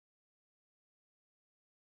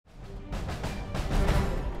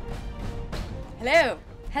Hello.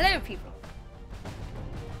 Hello, people.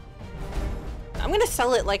 I'm gonna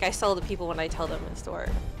sell it like I sell to people when I tell them in store.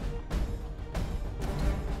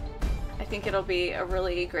 I think it'll be a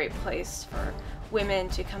really great place for women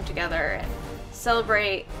to come together and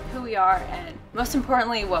celebrate who we are and, most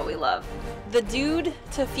importantly, what we love. The dude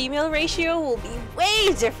to female ratio will be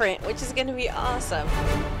way different, which is gonna be awesome.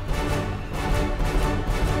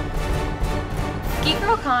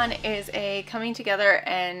 GeekGirlCon is a coming together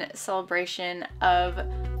and celebration of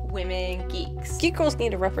women geeks. Geek girls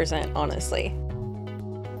need to represent, honestly.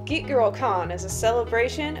 GeekGirlCon is a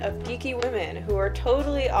celebration of geeky women who are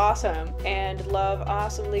totally awesome and love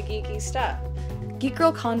awesomely geeky stuff.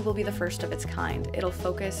 GeekGirlCon will be the first of its kind. It'll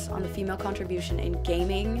focus on the female contribution in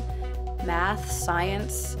gaming, math,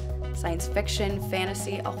 science fiction,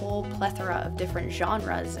 fantasy, a whole plethora of different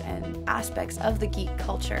genres and aspects of the geek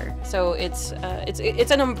culture. So it's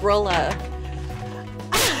an umbrella.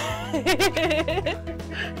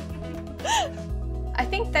 I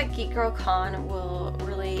think that GeekGirlCon will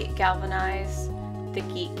really galvanize the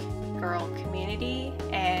geek girl community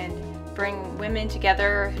and bring women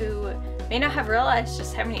together who may not have realized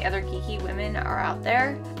just how many other geeky women are out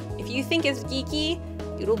there. If you think it's geeky,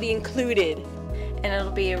 it'll be included. And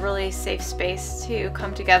it'll be a really safe space to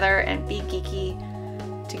come together and be geeky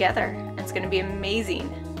together. And it's going to be amazing.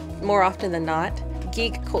 More often than not,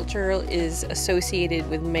 geek culture is associated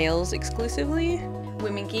with males exclusively.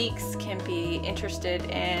 Women geeks can be interested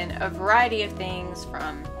in a variety of things,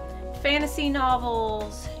 from fantasy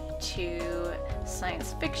novels to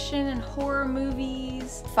science fiction and horror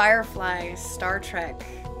movies, Firefly, Star Trek,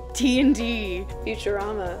 D&D,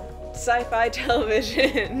 Futurama, sci-fi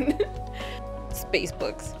television. Space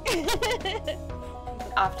books.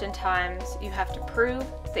 Oftentimes you have to prove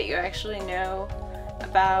that you actually know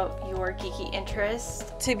about your geeky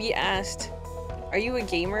interests. To be asked, are you a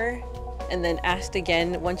gamer? And then asked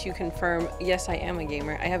again once you confirm, yes, I am a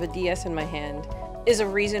gamer, I have a DS in my hand, is a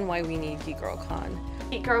reason why we need GeekGirlCon.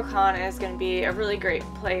 GeekGirlCon is going to be a really great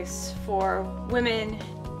place for women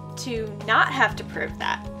to not have to prove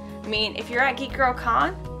that. I mean, if you're at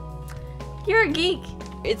GeekGirlCon, you're a geek.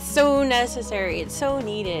 It's so necessary, it's so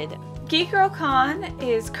needed. GeekGirlCon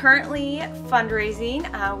is currently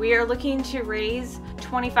fundraising. We are looking to raise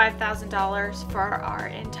 $25,000 for our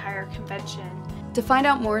entire convention. To find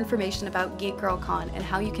out more information about GeekGirlCon and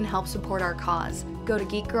how you can help support our cause, go to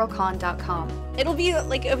geekgirlcon.com. It'll be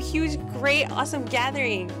like a huge, great, awesome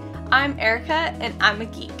gathering. I'm Erica, and I'm a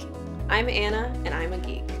geek. I'm Anna, and I'm a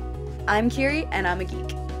geek. I'm Kiri, and I'm a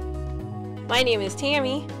geek. My name is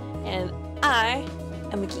Tammy, and I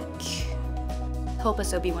am a geek. Help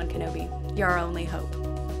us, Obi-Wan Kenobi. You're our only hope.